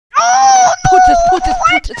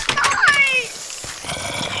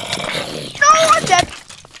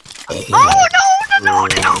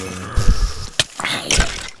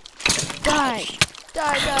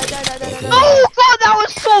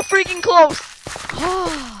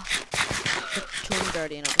The Tomb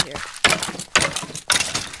Guardian over here.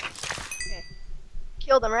 Okay.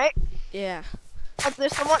 Killed him, right? Yeah. Oh,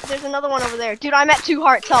 there's another one over there. Dude, I'm at 2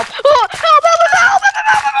 hearts. Help! Oh, help! Help!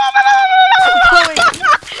 I'm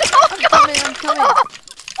coming. I'm coming.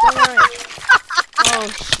 Don't worry. Oh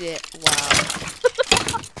shit! Wow.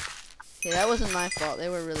 Okay, that wasn't my fault. They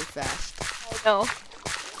were really fast. I know.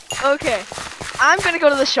 Okay, I'm gonna go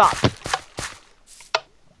to the shop.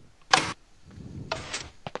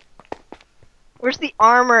 Where's the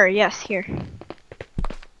armor? Yes, here.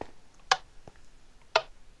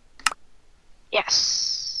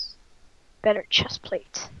 Yes. Better chest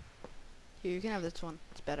plate. Here, you can have this one.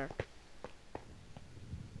 It's better.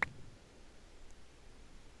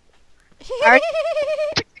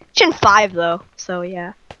 Protection 5 though, so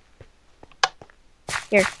yeah.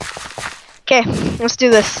 Here. Okay, let's do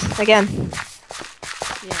this again.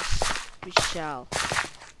 Yes, we shall.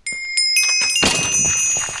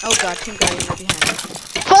 Oh god, Tomb Guardian right behind me.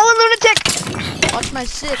 Fallen lunatic! Watch my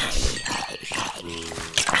 6.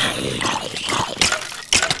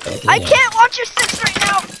 I can't watch your 6 right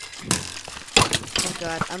now! Oh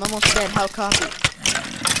god, I'm almost dead. How copy?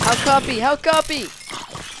 How copy? How copy?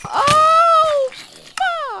 Oh,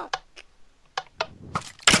 fuck!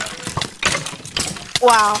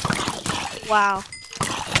 Wow. Wow.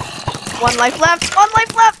 1 life left! 1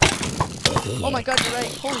 life left! Oh my god, you're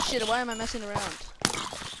right. Holy shit, why am I messing around?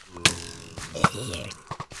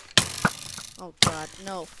 Oh god,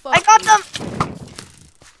 no. Fuck I got you. them!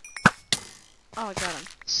 Oh, I got him.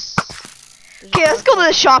 Okay, let's go to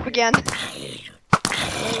the shop again. Wait,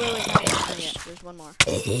 not yet. There's one more.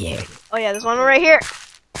 Oh yeah, there's one right here.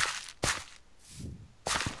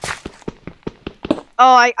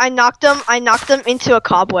 Oh, I knocked him into a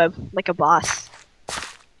cobweb, like a boss.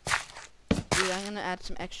 Dude, I'm gonna add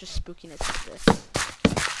some extra spookiness to this.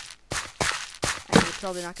 And you're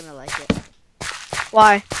probably not gonna like it.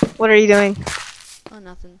 Why? What are you doing? Oh,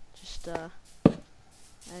 nothing. Just,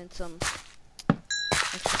 adding some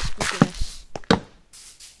extra spookiness.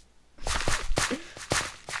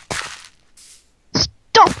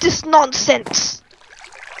 Stop this nonsense!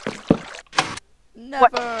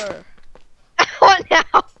 Never! What now?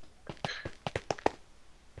 I'll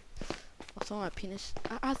throw my penis.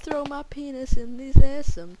 I throw my penis in these airs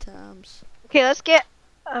sometimes. Okay, let's get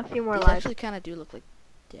a few more These lives. actually kind of do look like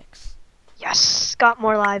dicks. Yes, got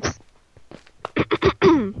more lives.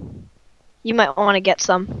 You might want to get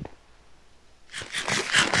some.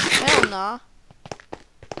 Hell nah.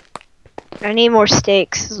 I need more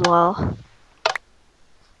steaks as well.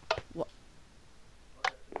 What?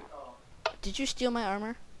 Did you steal my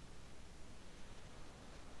armor?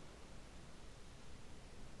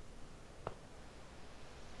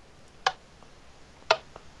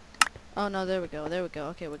 Oh no, there we go, there we go.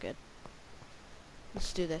 Okay, we're good.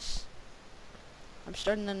 Let's do this. I'm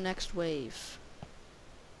starting the next wave.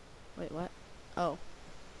 Wait, what? Oh.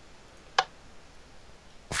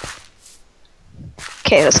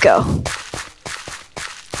 Okay, let's go.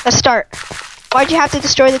 Let's start. Why'd you have to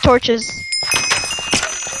destroy the torches?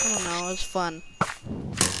 I don't know, it was fun.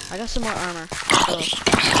 I got some more armor. So,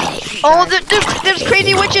 Oh, there's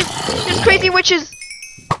crazy witches! There's crazy witches!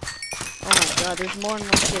 oh my god, there's more and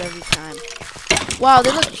more shit every time. Wow,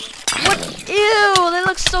 they look... What? Ew! They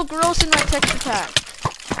look so gross in my texture pack.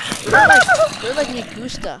 They're like me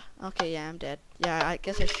gusta. Okay, yeah, I'm dead. Yeah, I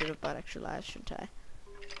guess I should have bought extra lives, shouldn't I?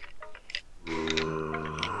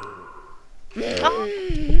 Oh,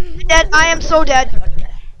 dead. I am so dead.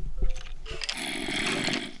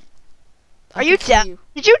 Are you dead?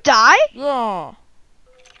 Did you die? Yeah.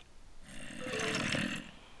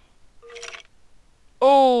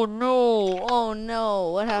 Oh no! Oh no!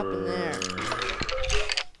 What happened there?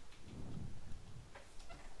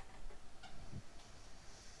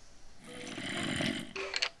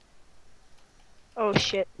 Oh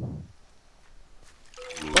shit. What?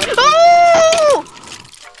 Oh!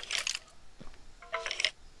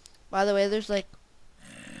 By the way, there's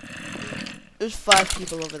 5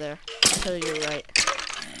 people over there. Until you're right.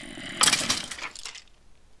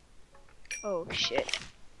 Oh shit.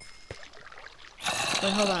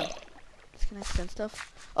 Wait, hold on. Can I send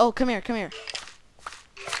stuff? Oh, come here, come here.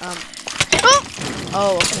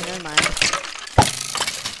 Oh, okay, never mind.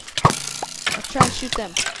 Let's try and shoot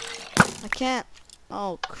them. I can't.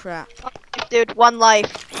 Oh, crap. Dude, 1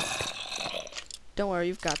 life. Don't worry,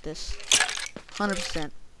 you've got this.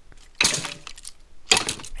 100%.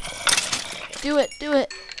 Do it, do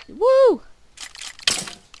it. Woo!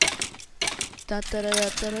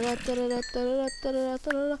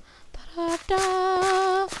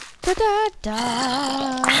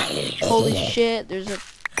 Holy shit, there's a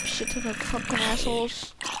shit ton of pumpkin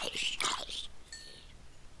assholes.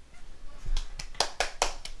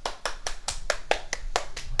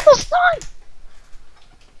 Almost done.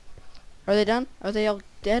 Are they done? Are they all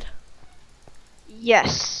dead?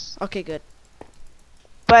 Yes, Okay, good.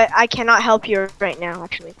 but I cannot help you right now,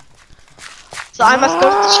 actually. So I must go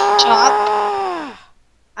to the shop.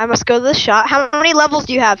 I must go to the shop. How many levels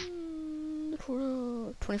do you have?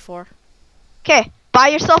 24. Okay, buy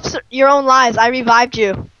yourself your own lives. I revived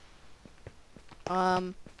you.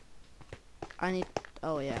 I need.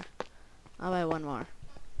 Oh yeah, I'll buy one more.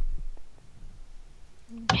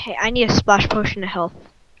 Okay, I need a splash potion of health.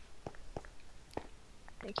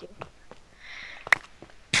 Thank you.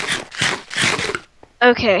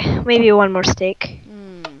 Okay, maybe one more steak.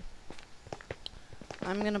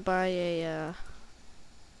 I'm gonna buy a.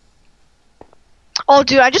 Oh,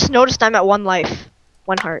 dude, I just noticed I'm at 1 life,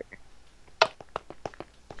 1 heart.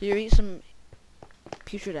 Here, eat some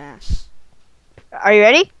putrid ass. Are you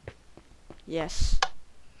ready? Yes.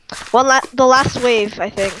 The last wave, I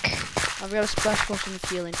think. I've got a splash potion of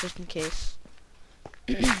healing just in case.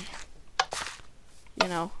 You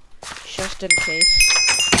know, just in case.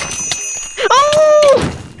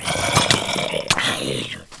 Oh!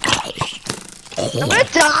 I'm gonna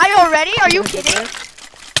die already? Are you kidding?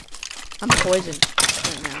 I'm poisoned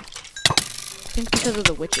right now. I think because of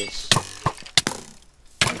the witches.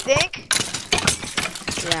 You think?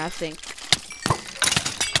 Yeah, I think.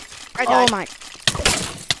 I Oh died. my.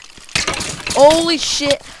 Holy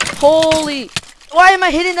shit. Holy. Why am I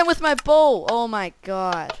hitting them with my bow? Oh my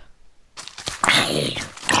god.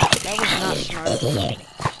 That was not smart.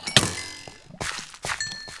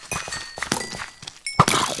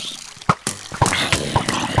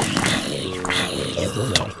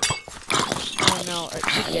 Oh no, are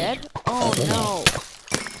you dead? Oh no.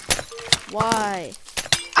 Why?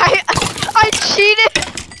 I cheated!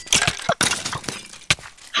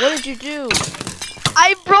 What did you do?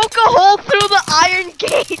 I broke a hole through the iron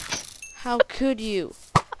gate! How could you?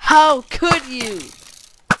 How could you?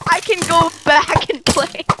 I can go back and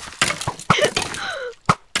play.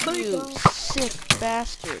 You sick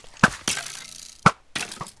bastard.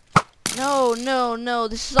 No, no, no,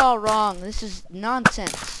 this is all wrong. This is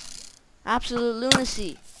nonsense. Absolute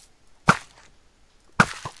lunacy.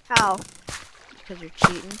 How? Because you're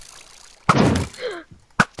cheating.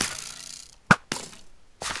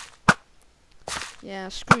 Yeah,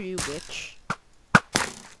 screw you, witch.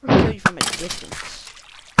 I'll kill you from a distance.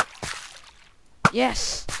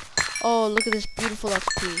 Yes! Oh, look at this beautiful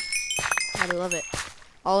XP. I love it.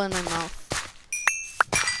 All in my mouth.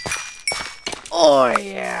 Oh,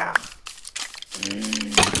 yeah!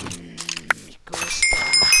 Me gusta.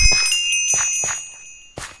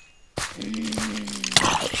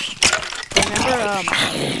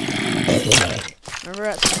 Remember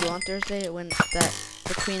at school on Thursday when the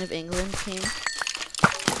Queen of England came?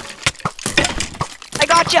 I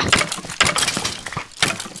gotcha!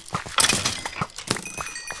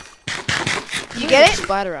 You get it?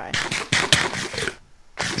 Spider eye.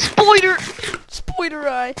 Spoiler! Spider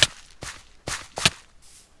eye!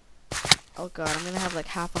 Oh god, I'm gonna have like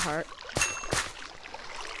half a heart.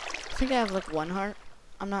 I think I have like 1 heart.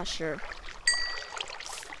 I'm not sure.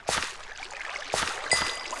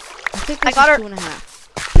 I think this is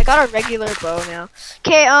 2.5. I got a regular bow now.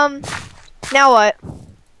 Okay, now what?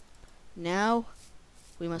 Now,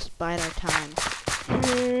 we must bide our time.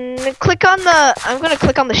 Click on the, I'm gonna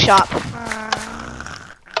click on the shop.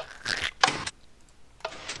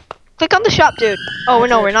 Click on the shop, dude. Oh,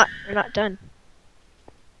 no, we're not done.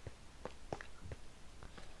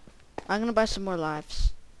 I'm gonna buy some more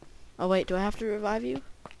lives. Oh wait, do I have to revive you?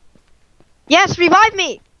 Yes, revive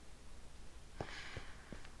me!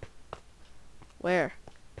 Where?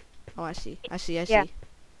 Oh, I see. I see. Yeah.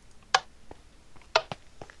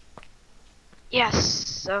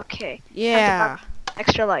 Yes, okay. Yeah.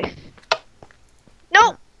 Extra life.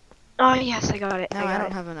 No! Oh, yes, I got it. No, I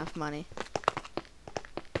don't have enough money.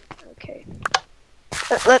 Okay.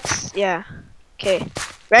 Let's, yeah. Okay.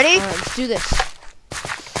 Ready? Alright, let's do this.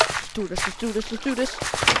 Let's do this, let's do this, let's do this.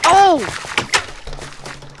 Oh!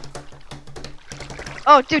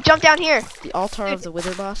 Oh, dude, jump down here. The altar of the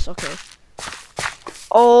Wither Boss? Okay.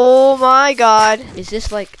 Oh my god. Is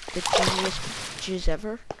this like the genius jizz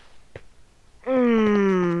ever?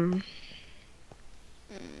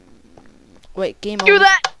 Wait, game over. Do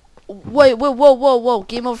that! Wait, whoa, whoa, whoa, whoa.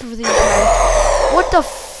 Game over for the entire... What the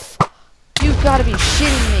f... You've gotta be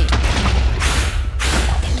shitting me.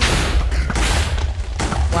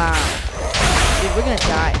 Wow. Dude, we're gonna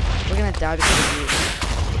die. We're gonna die because of you.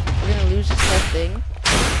 We're gonna lose this whole thing.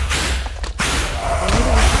 Or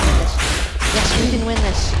maybe we can win this. Yes, we We can win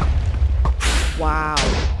this. Wow.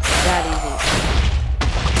 That easy.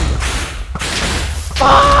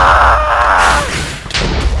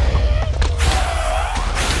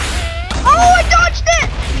 Oh, I dodged it!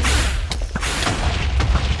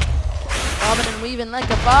 Bobbing and weaving like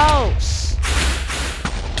a boss.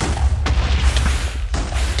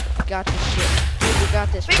 We got this shit. Dude, we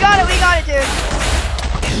got this. We got it, dude.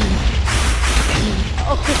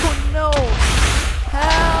 Oh no!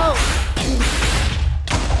 Help!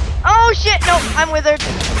 Oh shit, no, I'm withered.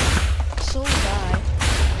 So die.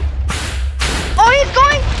 Oh, he's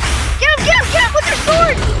going! Get him with your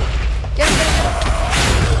sword! Get him.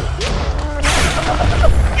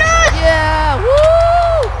 Yes! Yeah!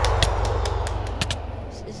 Woo!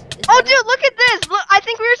 Is Oh that dude, look at this! Look, I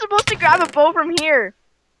think we were supposed to grab a bow from here.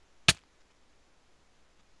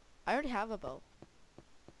 I already have a bow.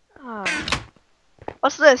 Oh.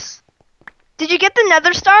 What's this? Did you get the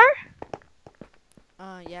nether star?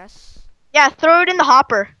 Yes. Yeah, throw it in the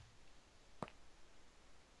hopper.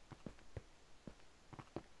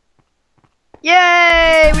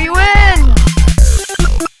 Yay! We win!